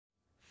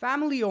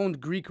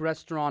Family-owned Greek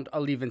restaurant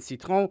Olive and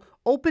Citron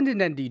opened in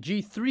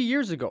NDG 3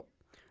 years ago.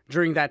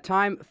 During that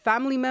time,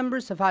 family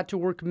members have had to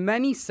work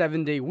many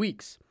 7-day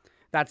weeks.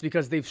 That's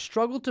because they've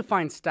struggled to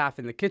find staff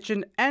in the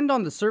kitchen and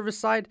on the service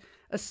side,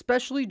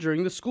 especially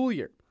during the school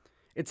year.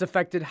 It's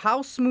affected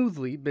how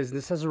smoothly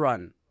business has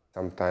run.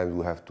 Sometimes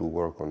we have to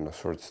work on a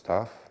short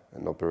staff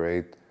and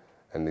operate,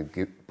 and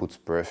it puts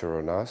pressure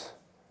on us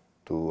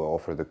to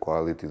offer the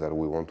quality that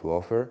we want to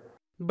offer.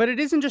 But it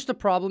isn't just a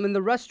problem in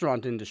the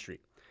restaurant industry.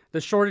 The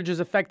shortage is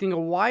affecting a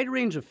wide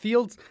range of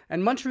fields,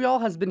 and Montreal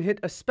has been hit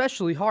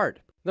especially hard.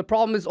 The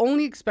problem is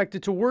only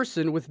expected to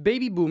worsen with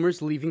baby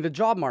boomers leaving the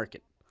job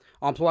market.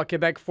 Emploi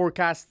Quebec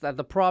forecasts that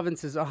the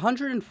province's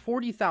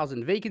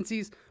 140,000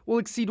 vacancies will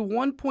exceed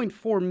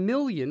 1.4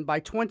 million by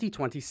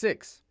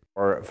 2026.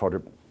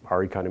 For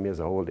our economy as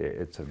a whole,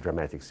 it's a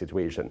dramatic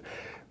situation.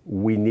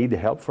 We need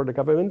help for the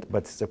government,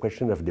 but it's a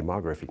question of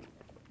demography.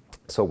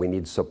 So we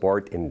need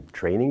support in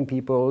training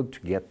people to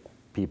get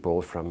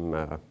people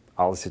from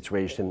our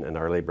situation and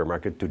our labor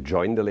market to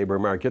join the labor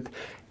market,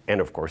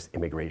 and of course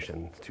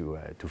immigration to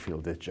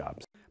fill these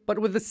jobs. But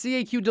with the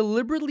CAQ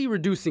deliberately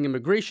reducing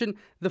immigration,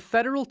 the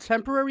federal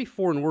Temporary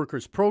Foreign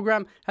Workers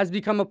Program has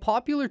become a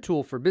popular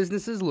tool for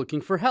businesses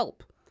looking for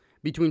help.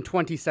 Between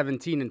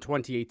 2017 and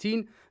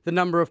 2018, the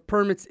number of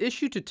permits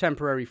issued to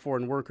temporary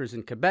foreign workers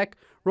in Quebec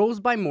rose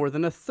by more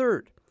than a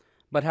third.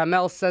 But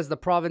Hamel says the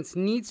province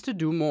needs to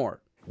do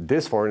more.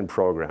 This foreign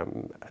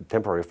program,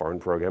 temporary foreign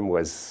program,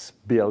 was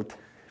built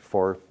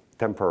for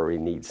temporary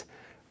needs.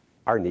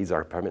 Our needs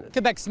are permanent.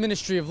 Quebec's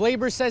Ministry of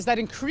Labour says that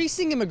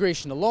increasing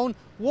immigration alone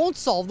won't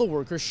solve the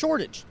worker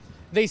shortage.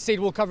 They say it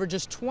will cover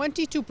just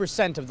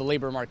 22% of the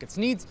labor market's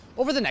needs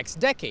over the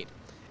next decade.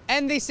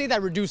 And they say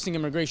that reducing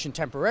immigration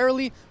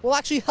temporarily will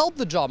actually help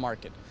the job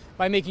market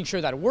by making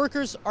sure that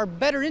workers are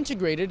better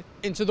integrated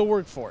into the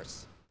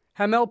workforce.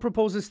 Hamel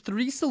proposes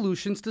 3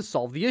 solutions to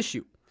solve the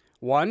issue.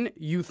 1.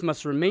 Youth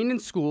must remain in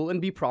school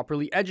and be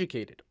properly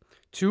educated.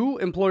 2.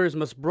 Employers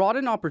must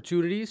broaden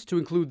opportunities to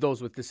include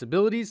those with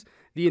disabilities,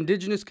 the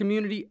Indigenous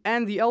community,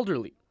 and the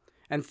elderly.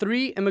 And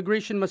 3.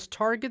 Immigration must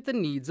target the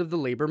needs of the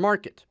labor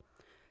market.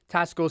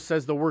 Tasco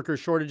says the worker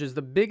shortage is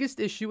the biggest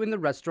issue in the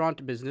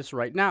restaurant business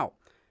right now.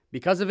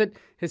 Because of it,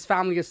 his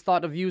family has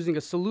thought of using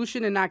a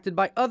solution enacted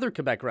by other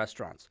Quebec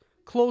restaurants,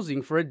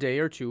 closing for a day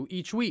or 2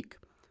 each week.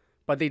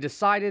 But they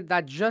decided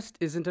that just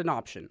isn't an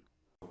option.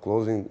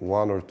 Closing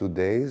 1 or 2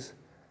 days,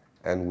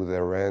 and with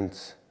the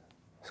rents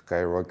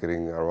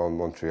skyrocketing around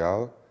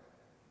Montreal,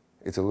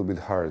 it's a little bit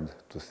hard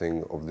to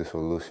think of the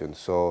solution.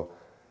 So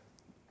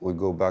we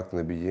go back to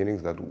the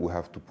beginnings that we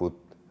have to put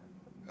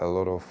a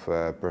lot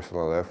of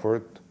personal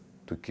effort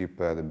to keep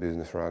the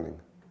business running.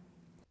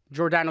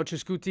 Giordano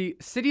Cescutti,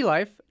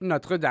 Citylife,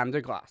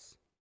 Notre-Dame-de-Grâce.